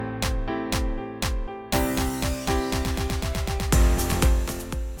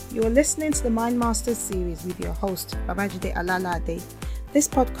You are listening to the Mind Masters series with your host, Babajide Alalade. This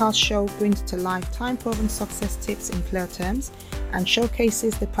podcast show brings to life time-proven success tips in clear terms and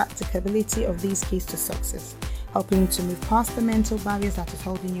showcases the practicability of these keys to success, helping you to move past the mental barriers that is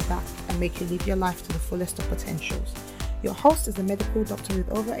holding you back and make you live your life to the fullest of potentials. Your host is a medical doctor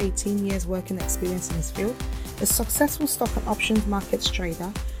with over 18 years working experience in his field, a successful stock and options markets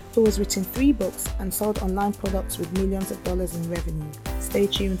trader who has written 3 books and sold online products with millions of dollars in revenue. Stay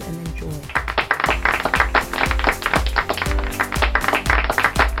tuned and enjoy.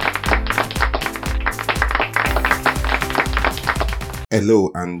 Hello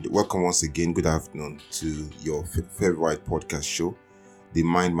and welcome once again. Good afternoon to your favorite podcast show, the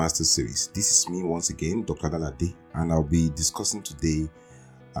Mind Master series. This is me once again, Dr. Alalade, and I'll be discussing today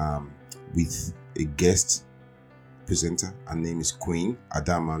with a guest presenter. Her name is Queen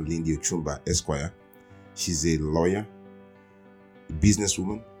Adama Lindy Ochumba Esquire. She's a lawyer, a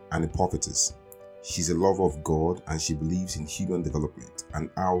businesswoman, and a prophetess. She's a lover of God and she believes in human development and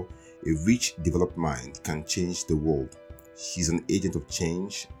how a rich, developed mind can change the world. She's an agent of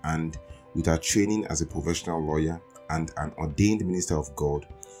change, and with her training as a professional lawyer and an ordained minister of God,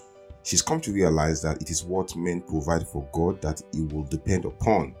 she's come to realize that it is what men provide for God that He will depend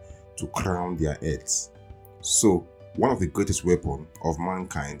upon to crown their heads. So, one of the greatest weapons of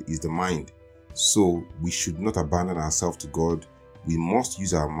mankind is the mind. So, we should not abandon ourselves to God. We must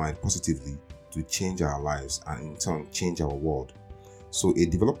use our mind positively to change our lives and in turn change our world. So, a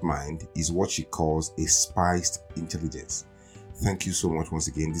developed mind is what she calls a spiced intelligence. Thank you so much once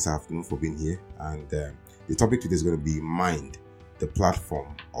again this afternoon for being here. And the topic today is going to be mind, the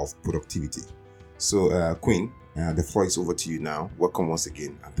platform of productivity. So, Queen, the floor is over to you now. Welcome once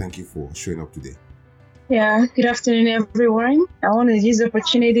again, and thank you for showing up today. Yeah, good afternoon, everyone. I want to use the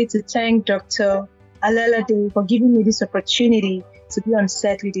opportunity to thank Dr. Alalade for giving me this opportunity to be on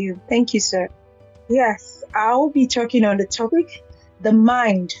set with you. Thank you, sir. Yes, I'll be talking on the topic, the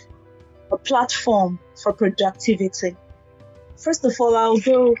mind, a platform for productivity. First of all, I'll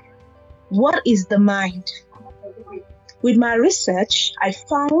go, what is the mind? With my research, I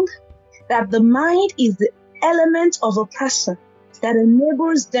found that the mind is the element of a person that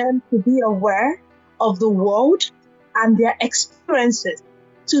enables them to be aware of the world and their experiences,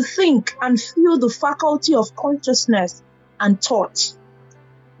 to think and feel the faculty of consciousness and thought.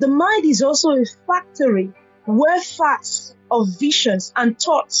 The mind is also a factory where facts of visions and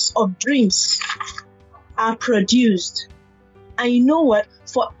thoughts of dreams are produced. And you know what?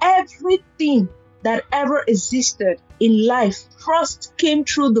 For everything that ever existed in life first came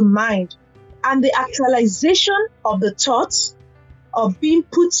through the mind, and the actualization of the thoughts of being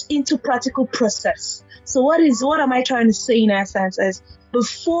put into practical process. So what am I trying to say in essence is,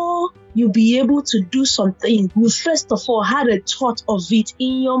 before you be able to do something, you first of all had a thought of it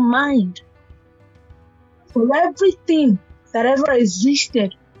in your mind. For everything that ever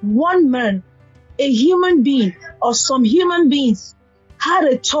existed, one man, a human being, or some human beings had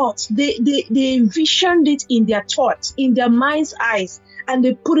a thought. They envisioned it in their thoughts, in their mind's eyes, and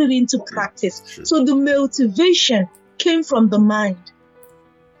they put it into practice. Sure. So the motivation came from the mind.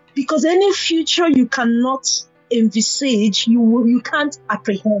 Because any future you cannot envisage, you can't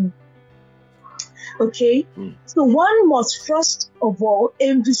apprehend. Okay? So one must first of all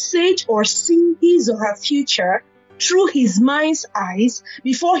envisage or see his or her future through his mind's eyes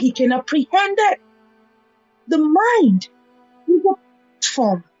before he can apprehend it. The mind is a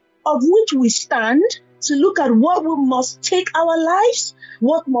platform of which we stand to look at what we must take our lives,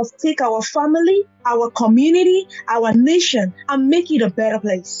 what must take our family, our community, our nation, and make it a better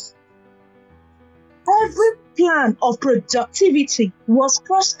place. Every plan of productivity was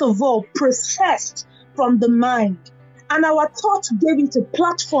first of all processed from the mind, and our thought gave it a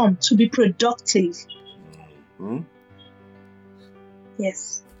platform to be productive.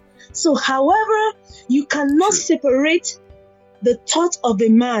 Yes. So, however, you cannot separate the thought of a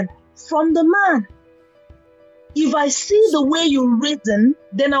man from the man. If I see the way you reason,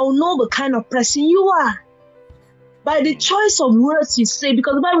 then I will know the kind of person you are. By the choice of words you say,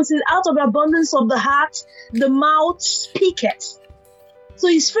 because the Bible says, out of the abundance of the heart, the mouth speaketh. So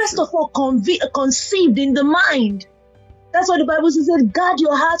it's first of all conceived in the mind. That's why the Bible says, guard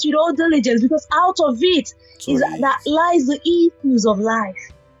your heart with all diligence, because out of it that lies the issues of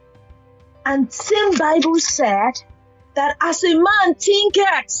life. And same Bible said that as a man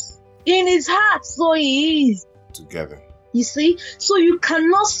thinketh in his heart, so he is. Together. You see? So you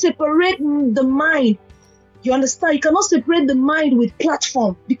cannot separate the mind. You understand? You cannot separate the mind with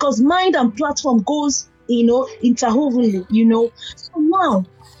platform, because mind and platform goes, interwovenly, So now,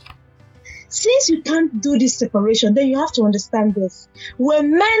 since you can't do this separation, then you have to understand this.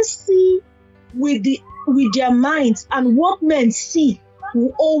 When men see with their minds, and what men see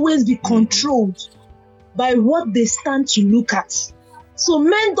will always be controlled by what they stand to look at. So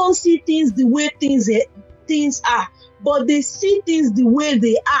men don't see things the way things are, but they see things the way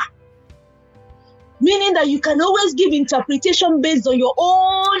they are. Meaning that you can always give interpretation based on your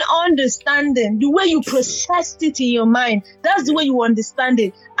own understanding, the way you processed it in your mind. That's the way you understand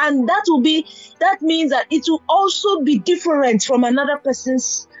it. And that means that it will also be different from another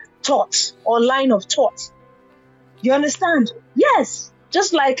person's thought or line of thought. You understand? Yes.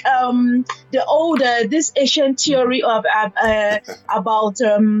 Just like this ancient theory of about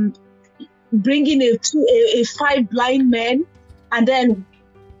bringing a 5 blind men and then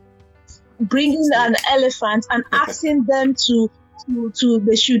bringing an elephant and asking them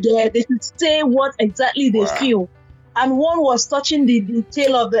they should say what exactly they feel. And one was touching the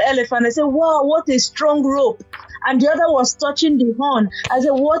tail of the elephant. I said, wow, what a strong rope. And the other was touching the horn. I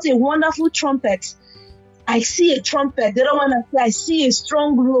said, what a wonderful trumpet. I see a trumpet. The other one, I said, I see a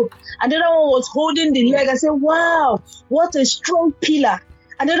strong rope. And the other one was holding the leg. I said, wow, what a strong pillar.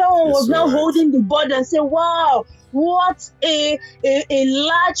 And the other one was holding the body and said, wow, what a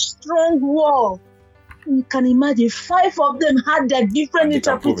large, strong wall. You can imagine 5 of them had their different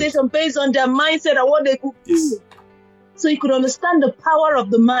interpretation based on their mindset and what they could feel. So you could understand the power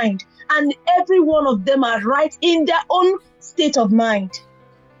of the mind. And every one of them are right in their own state of mind.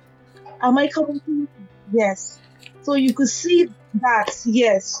 Am I coming? Yes. So you could see that,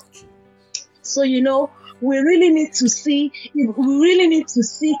 yes. So, we really need to see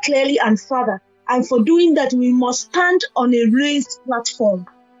clearly and further. And for doing that, we must stand on a raised platform.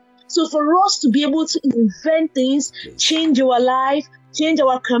 So for us to be able to invent things, change our life, change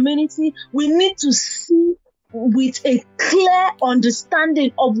our community, we need to see with a clear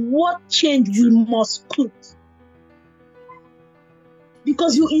understanding of what change we must put.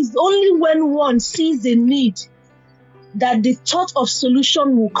 Because it's only when one sees the need that the thought of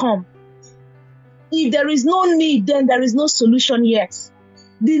solution will come. If there is no need, then there is no solution yet.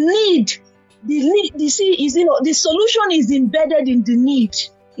 The solution is embedded in the need,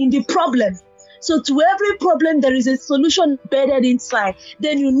 in the problem. So to every problem, there is a solution embedded inside.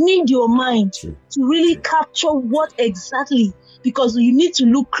 Then you need your mind to really capture what exactly, because you need to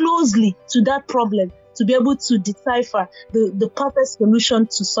look closely to that problem to be able to decipher the perfect solution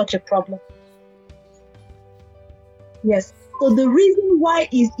to such a problem. Yes. So the reason why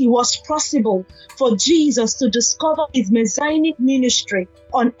it was possible for Jesus to discover his messianic ministry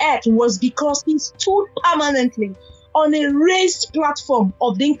on earth was because he stood permanently on a raised platform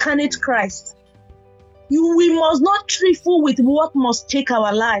of the incarnate Christ. We must not trifle with what must take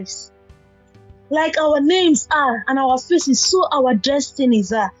our lives. Like our names are and our faces, so our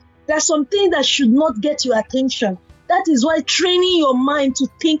destinies are. There are some things that should not get your attention. That is why training your mind to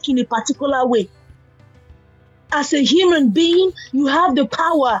think in a particular way. As a human being, you have the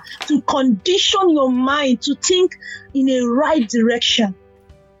power to condition your mind to think in a right direction.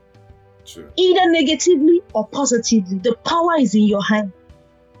 Sure. Either negatively or positively. The power is in your hand.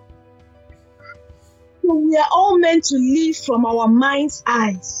 So we are all meant to live from our mind's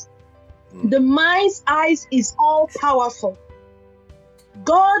eyes. The mind's eyes is all powerful.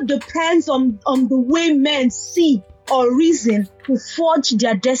 God depends on the way men see or reason to forge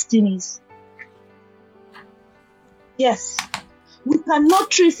their destinies. Yes, we cannot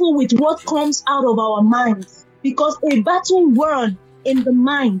trifle with what comes out of our minds, because a battle won in the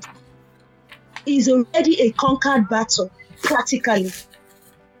mind is already a conquered battle, practically.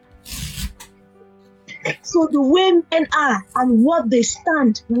 So the way men are and what they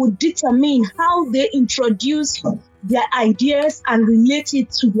stand will determine how they introduce their ideas and relate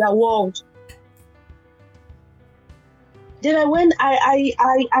it to their world. Then when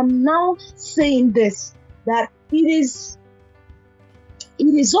I am now saying this, that it is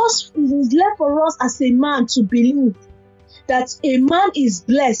left for us as a man to believe that a man is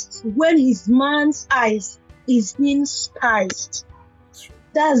blessed when his man's eyes is being spiced.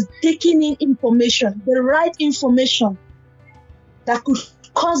 That's taking in information, the right information that could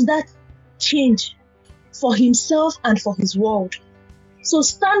cause that change for himself and for his world. So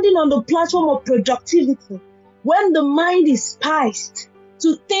standing on the platform of productivity, when the mind is spiced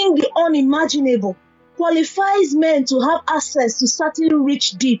to think the unimaginable, qualifies men to have access to certain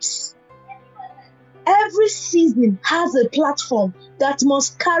rich deeds. Every season has a platform that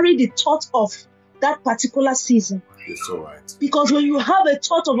must carry the thought of that particular season. It's all right. Because when you have a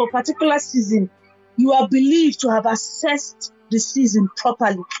thought of a particular season, you are believed to have assessed the season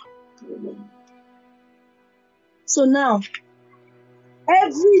properly. So now,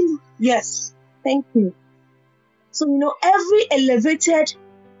 Yes, thank you. So, every elevated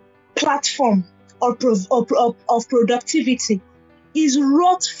platform of productivity is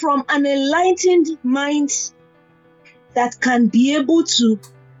wrought from an enlightened mind that can be able to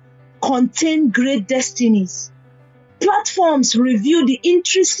contain great destinies. Platforms reveal the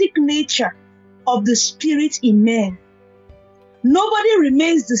intrinsic nature of the spirit in men. Nobody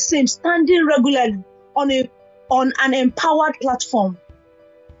remains the same standing regularly on an empowered platform.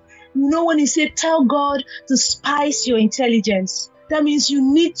 When you say tell God to spice your intelligence, that means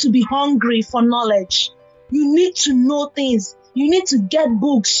you need to be hungry for knowledge. You need to know things. You need to get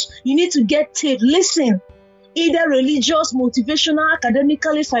books. You need to get tapes. Listen, either religious, motivational,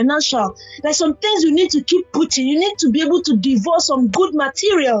 academically, financial. There's some things you need to keep putting. You need to be able to devour some good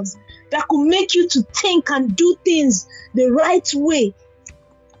materials that could make you to think and do things the right way.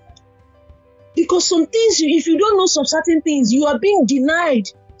 Because some things, if you don't know some certain things, you are being denied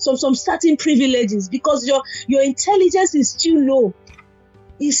some certain privileges because your intelligence is still low.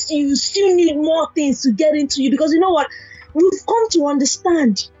 You still need more things to get into you, because you know what? We've come to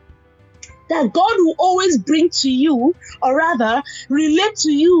understand that God will always bring to you, or rather relate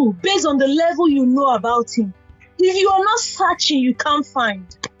to you based on the level you know about Him. If you are not searching, you can't find.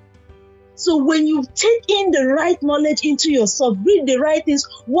 So when you take in the right knowledge into yourself, read the right things,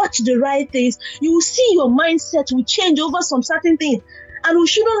 watch the right things, you will see your mindset will change over some certain things. And we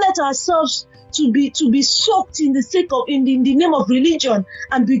shouldn't let ourselves to be soaked in the name of religion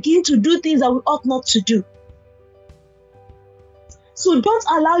and begin to do things that we ought not to do. So don't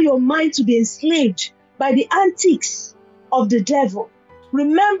allow your mind to be enslaved by the antics of the devil.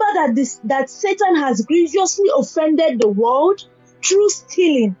 Remember that Satan has grievously offended the world through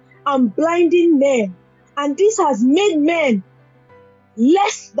stealing and blinding men, and this has made men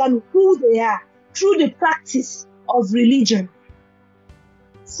less than who they are through the practice of religion.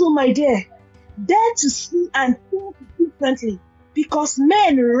 So my dear, dare to see and think differently, because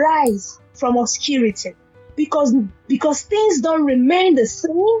men rise from obscurity. Because things don't remain the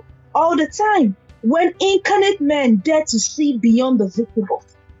same all the time when incarnate men dare to see beyond the visible.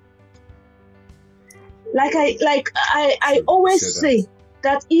 Like I always say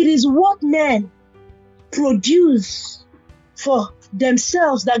that it is what men produce for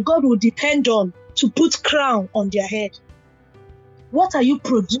themselves that God will depend on to put crown on their head. What are you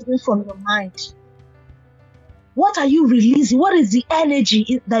producing from your mind? What are you releasing? What is the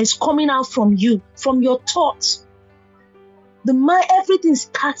energy that is coming out from you, from your thoughts? The mind, everything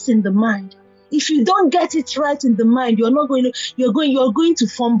starts in the mind. If you don't get it right in the mind, you're going to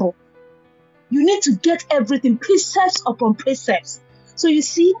fumble. You need to get everything, precepts upon precepts. So you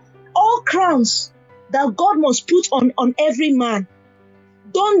see, all crowns that God must put on every man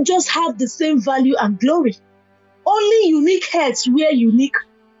don't just have the same value and glory. Only unique heads wear unique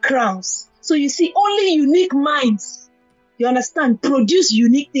crowns. So you see, only unique minds, you understand, produce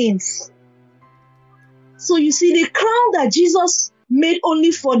unique things. So you see, the crown that Jesus made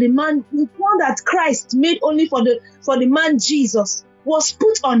only for the man, the crown that Christ made only for the man Jesus was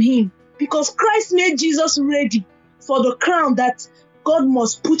put on him, because Christ made Jesus ready for the crown that God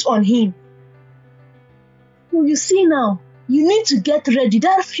must put on him. So you see now, you need to get ready.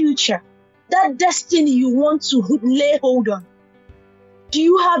 That future, that destiny you want to lay hold on. Do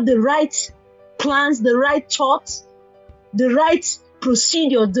you have the right plans, the right thoughts, the right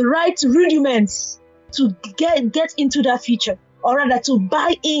procedure, the right rudiments to get into that future, or rather to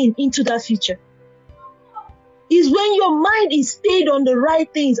buy into that future? Is when your mind is stayed on the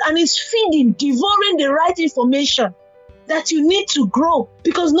right things and is feeding, devouring the right information that you need to grow,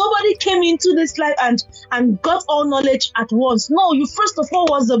 because nobody came into this life and got all knowledge at once. No, you first of all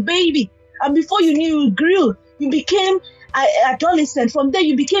was a baby, and before you knew, you grew, you became an adolescent. From there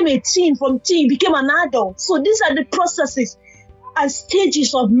you became a teen, from teen you became an adult. So these are the processes and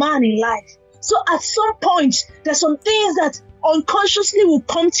stages of man in life. So at some point there's some things that unconsciously will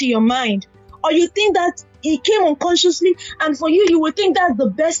come to your mind, or you think that it came unconsciously, and for you will think that's the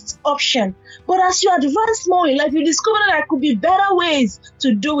best option. But as you advance more in life, you discover that there could be better ways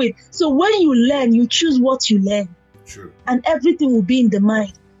to do it. So when you learn, you choose what you learn. True. And everything will be in the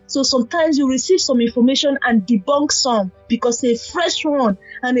mind. So sometimes you receive some information and debunk some, because a fresh one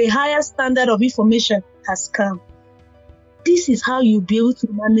and a higher standard of information has come. This is how you'll be able to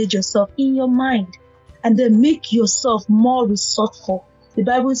manage yourself in your mind, and then make yourself more resourceful. The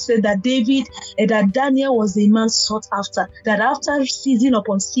Bible said that that Daniel was a man sought after, that after season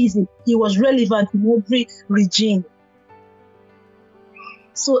upon season, he was relevant in every regime.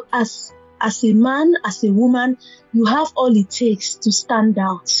 So as a man, as a woman, you have all it takes to stand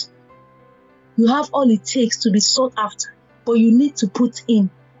out. You have all it takes to be sought after. but you need to put in.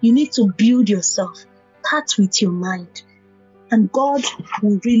 You need to build yourself. Start with your mind. And God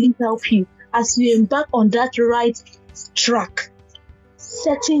will really help you as you embark on that right track,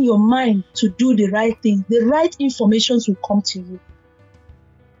 setting your mind to do the right thing. The right information will come to you.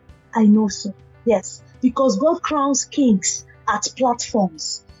 I know so. Yes, because God crowns kings at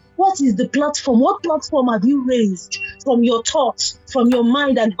platforms. What is the platform? What platform have you raised from your thoughts, from your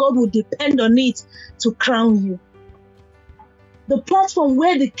mind, that God will depend on it to crown you? The platform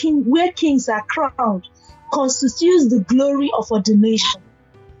where kings are crowned constitutes the glory of ordination.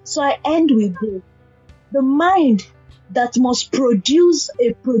 So I end with this. The mind that must produce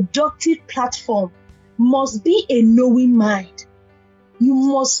a productive platform must be a knowing mind. You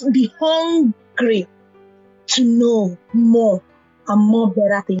must be hungry to know more and more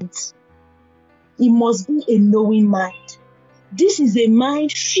better things. It must be a knowing mind. This is a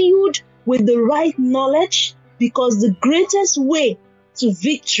mind filled with the right knowledge, because the greatest way to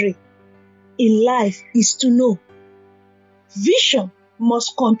victory in life is to know. Vision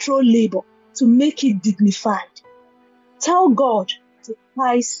must control labor to make it dignified. Tell God to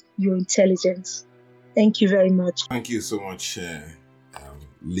prize your intelligence. Thank you very much. Thank you so much,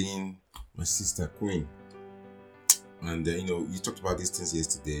 Lynn, my sister Queen. And you talked about these things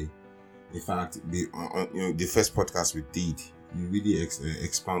yesterday. In fact, the first podcast we did, you really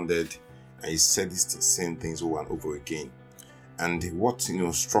expounded, and you said these same things over and over again. And what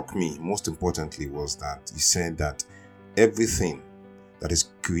struck me most importantly was that you said that everything that is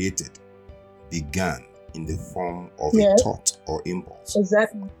created began in the form of a thought or impulse.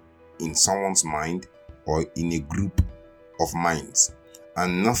 Exactly. In someone's mind or in a group of minds.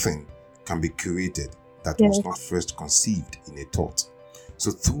 And nothing can be created that was not first conceived in a thought.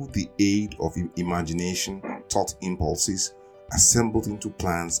 So through the aid of imagination, thought impulses, assembled into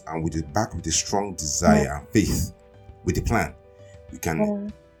plans, and backed with a strong desire and faith with a plan, we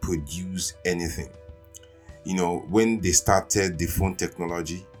can produce anything. When they started the phone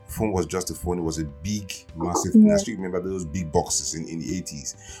technology, phone was just a phone. It was a big, massive thing. I still remember those big boxes in the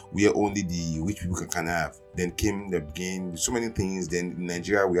 80s, where only the rich people can have. Then came the game, so many things. Then in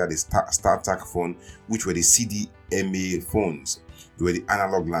Nigeria, we had the StarTAC phone, which were the CDMA phones. They were the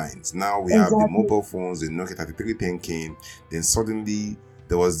analog lines. Now we have the mobile phones. The Nokia 3310 came. Then suddenly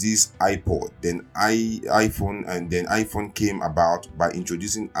there was this iPod. Then iPhone, and then iPhone came about by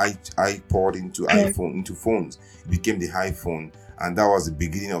introducing iPod into phones. It became the iPhone. And that was the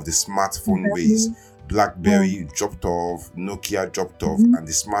beginning of the smartphone race. BlackBerry dropped off, Nokia dropped off, and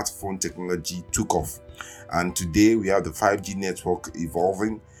the smartphone technology took off. And today we have the 5G network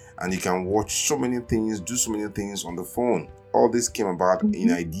evolving, and you can watch so many things, do so many things on the phone. All this came about in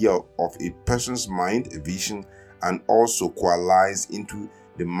an idea of a person's mind, a vision, and also coalesced into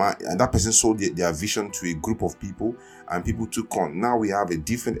the mind. And that person sold their vision to a group of people, and people took on. Now we have a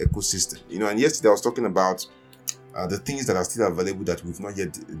different ecosystem. And yesterday I was talking about the things that are still available that we've not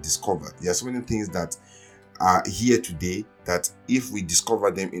yet discovered. There are so many things that are here today that if we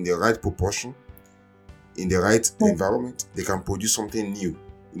discover them in the right proportion, in the right environment, they can produce something new.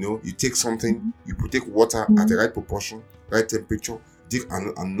 You take something, you take water at the right proportion, right temperature, take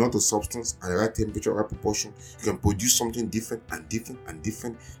another substance at the right temperature, right proportion, you can produce something different and different and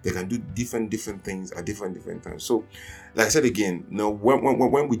different. They can do different things at different times. So, like I said again,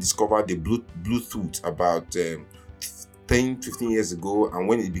 when we discovered the Bluetooth about 10-15 years ago, and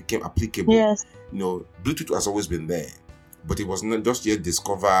when it became applicable, Bluetooth has always been there, but it was not just yet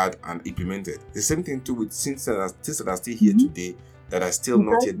discovered and implemented. The same thing too with things that are still here today that are still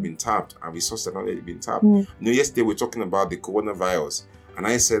not yet been tapped, and resources that are not yet been tapped. Yesterday we were talking about the coronavirus, and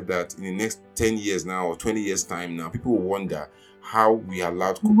I said that in the next 10 years now or 20 years time now, people will wonder how we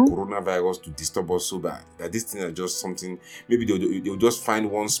allowed coronavirus to disturb us so bad. That this thing is just something, maybe they'll just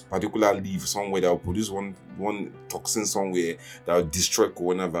find one particular leaf somewhere that will produce one toxin somewhere that will destroy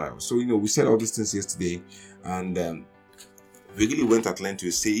coronavirus. So, we said all these things yesterday, and we really went at length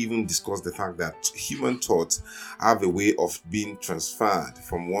to even discuss the fact that human thoughts have a way of being transferred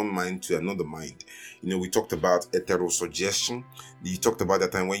from one mind to another mind. We talked about heterosuggestion. You talked about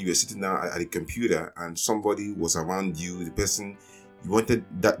that time when you were sitting down at a computer and somebody was around you, the person, you wanted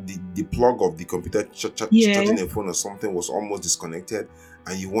that the plug of the computer charging a phone or something was almost disconnected,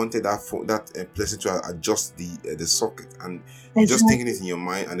 and you wanted that person to adjust the socket, and you're just thinking it in your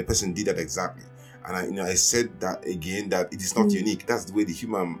mind, and the person did that exactly. And I said that again, that it is not unique. That's the way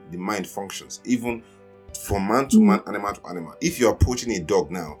the mind functions, even from man to man, animal to animal. If you're approaching a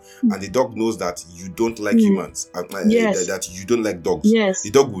dog now, and the dog knows that you don't like humans, that you don't like dogs, the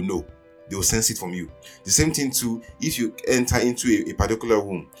dog will know. they will sense it from you. The same thing too, if you enter into a particular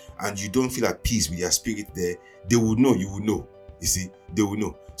room and you don't feel at peace with your spirit there, they will know, you will know. You see, they will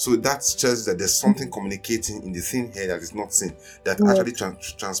know. So that shows that there's something communicating in the thin air that is not seen, that actually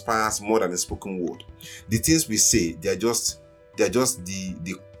transpires more than the spoken word. The things we say, they're just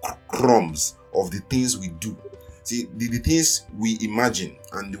the crumbs of the things we do. See, the things we imagine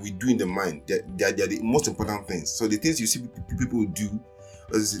and we do in the mind, they're the most important things. So the things you see people do,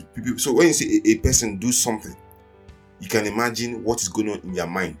 so when you see a person do something, you can imagine what is going on in their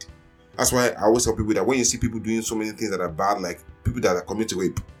mind. That's why I always tell people that when you see people doing so many things that are bad, like people that are committing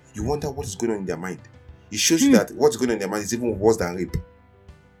rape, you wonder what is going on in their mind. It shows you that what's going on in their mind is even worse than rape.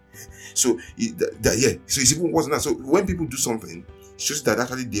 So it's even worse than that. So when people do something, it shows that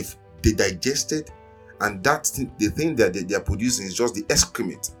actually they digested, and the thing that they are producing is just the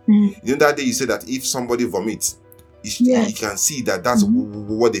excrement. You know, that day you said that if somebody vomits, you can see that that's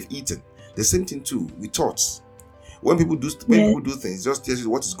what they've eaten. The same thing too with thoughts. When people do things, it just tells you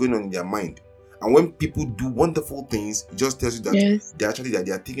what is going on in their mind. And when people do wonderful things, it just tells you that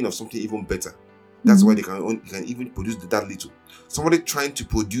they are thinking of something even better. That's why they can even produce that little. Somebody trying to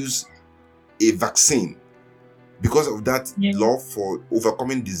produce a vaccine, because of that love for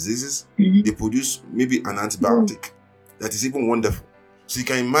overcoming diseases, they produce maybe an antibiotic that is even wonderful. So you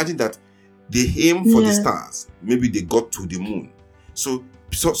can imagine that they aim for the stars. Maybe they got to the moon. So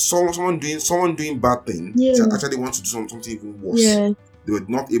someone doing bad thing actually wants to do something even worse. They were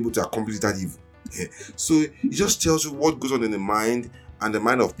not able to accomplish that evil. So it just tells you what goes on in the mind and the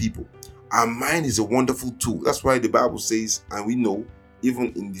mind of people. Our mind is a wonderful tool. That's why the Bible says, and we know,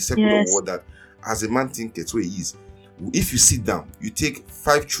 even in the secular world, that as a man thinketh, so he is. If you sit down, you take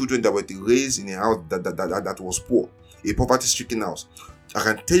 5 children that were raised in a house that was poor, a poverty-stricken house. I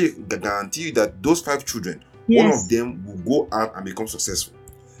can guarantee you that those 5 children, one of them will go out and become successful.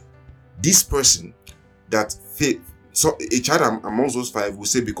 This person that so a child amongst those 5 will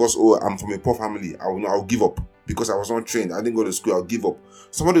say, because I'm from a poor family, I'll give up. Because I was not trained, I didn't go to school, I'll give up.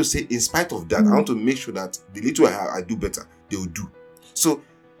 Somebody will say, in spite of that, I want to make sure that the little I do better, they will do. So,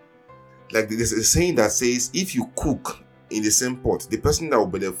 like there's a saying that says, if you cook in the same pot, the person that will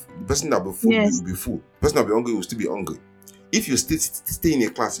be full will be full. The person that will be hungry will still be hungry. If you stay in a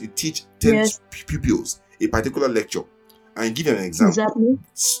class, you teach 10 pupils a particular lecture, and give them an exam,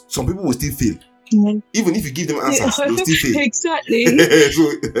 some people will still fail. Even if you give them answers, they'll still fail. Exactly. So,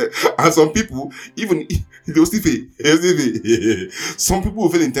 and some people, even they'll still fail. Some people will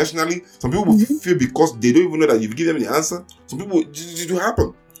fail intentionally. Some people will fail because they don't even know that you give them the answer. Some people, it will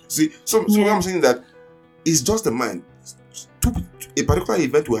happen. See, so what I'm saying is that it's just the mind. A particular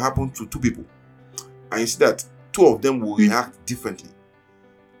event will happen to 2 people, and you see that 2 of them will react differently.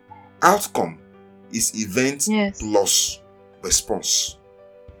 Outcome is event plus response.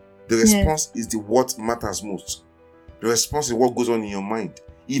 The response is what matters most. The response is what goes on in your mind.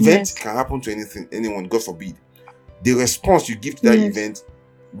 Event can happen to anyone, God forbid. The response you give to that event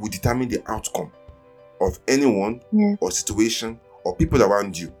will determine the outcome of anyone or situation or people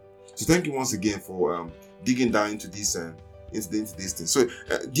around you. So thank you once again for digging down into this thing. So do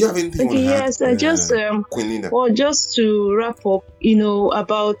you have anything you want to add? Just Queen Linda? Well, just to wrap up,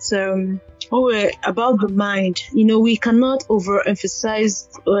 about the mind. We cannot overemphasize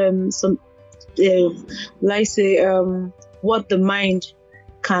what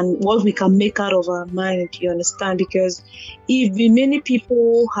we can make out of our mind, you understand? Because if many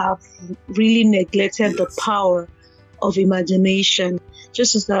people have really neglected the power of imagination,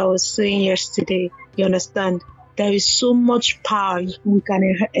 just as I was saying yesterday, you understand, there is so much power we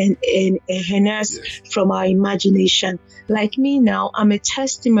can harness from our imagination. Like me now, I'm a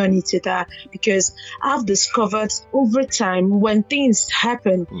testimony to that, because I've discovered over time when things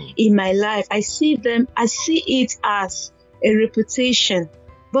happen in my life, I see it as a reputation.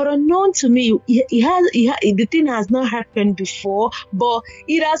 But unknown to me, the thing has not happened before, but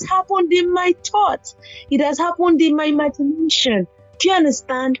it has happened in my thoughts. It has happened in my imagination. Do you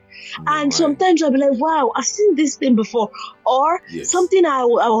understand? And sometimes I'll be like, wow, I've seen this thing before. Or something I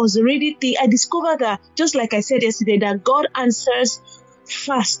was already thinking. I discovered that, just like I said yesterday, that God answers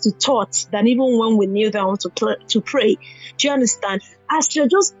fast to thoughts than even when we kneel down to pray. Do you understand? As you're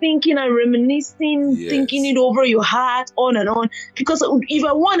just thinking and reminiscing, thinking it over your heart, on and on. Because if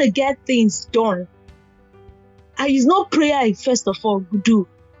I want to get things done, it's not prayer I first of all do.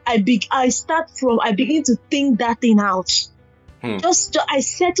 I begin to think that thing out. I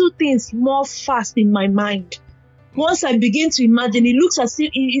settle things more fast in my mind. Once I begin to imagine, it looks as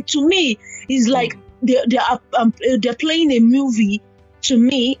if, to me, it's like they're playing a movie, to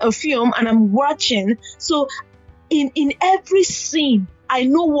me, a film, and I'm watching. So in every scene, I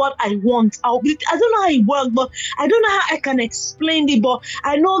know what I want. I don't know how it works, but I don't know how I can explain it. But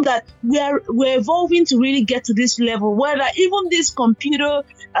I know that we're evolving to really get to this level where even this computer,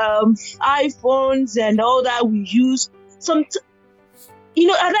 iPhones and all that we use, at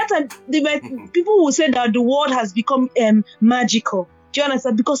that time, people will say that the world has become magical. Do you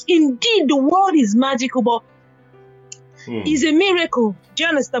understand? Because indeed the world is magical, but it's a miracle. Do you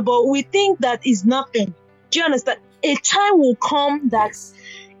understand? But we think that is nothing. Do you understand? A time will come that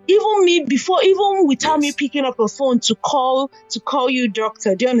even without me picking up a phone to call you,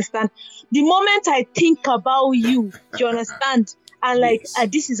 doctor. Do you understand? The moment I think about you, do you understand? And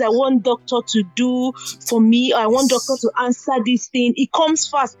this is I want doctor to do for me. I want doctor to answer this thing. It comes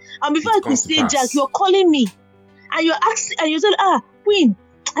fast. And before I could say, Jack, you're calling me. And you're asking, and you said, Queen,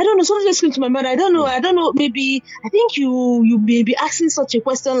 I don't know, something just came to my mind. I don't know, maybe, I think you may be asking such a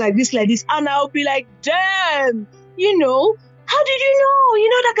question like this. And I'll be like, damn, how did you know?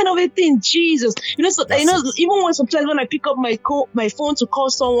 That kind of a thing. Jesus. Even when sometimes when I pick up my phone to call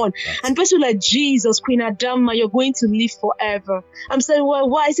someone, and person like, Jesus, Queen Adama, you're going to live forever. I'm saying, well,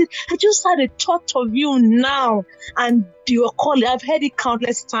 why? I said, I just had a thought of you now, and you're calling. I've heard it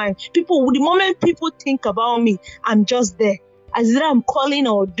countless times. The moment people think about me, I'm just there. As if I'm calling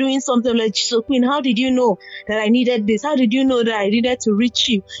or doing something like, so Queen, how did you know that I needed this? How did you know that I needed to reach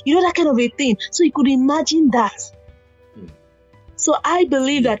you? That kind of a thing. So you could imagine that. So I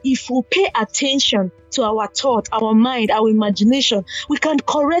believe that if we pay attention to our thought, our mind, our imagination, we can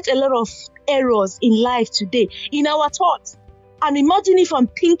correct a lot of errors in life today in our thoughts. And imagine if I'm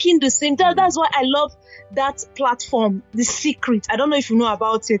thinking the same. That's why I love that platform, The Secret. I don't know if you know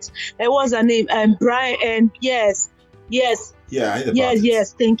about it. There was a name, Brian, and yes. Yeah,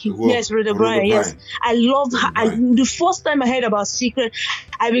 yes, thank you. Yes, Brother Brian, yes. I love the first time I heard about Secret,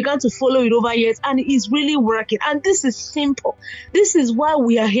 I began to follow it over years, and it's really working. And this is simple. This is why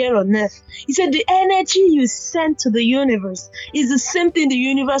we are here on earth. He said the energy you send to the universe is the same thing the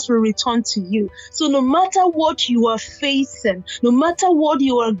universe will return to you. So no matter what you are facing, no matter what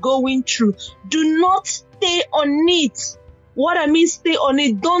you are going through, do not stay on it. What I mean, stay on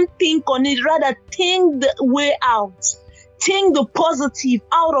it. Don't think on it. Rather, think the way out. Think the positive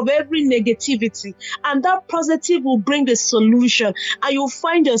out of every negativity. And that positive will bring the solution. And you'll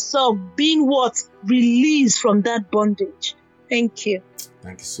find yourself being released from that bondage. Thank you.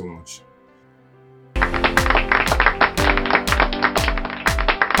 Thank you so much.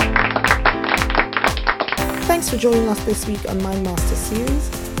 Thanks for joining us this week on Mind Masters series.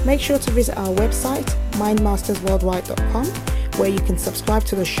 Make sure to visit our website, mindmastersworldwide.com, where you can subscribe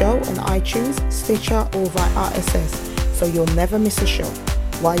to the show on iTunes, Stitcher, or via RSS, so you'll never miss a show.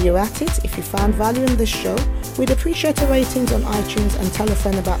 While you're at it, if you found value in this show, we'd appreciate a ratings on iTunes and tell a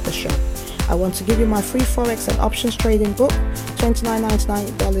friend about the show. I want to give you my free Forex and options trading book,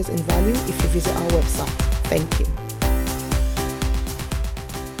 $29.99 in value if you visit our website. Thank you.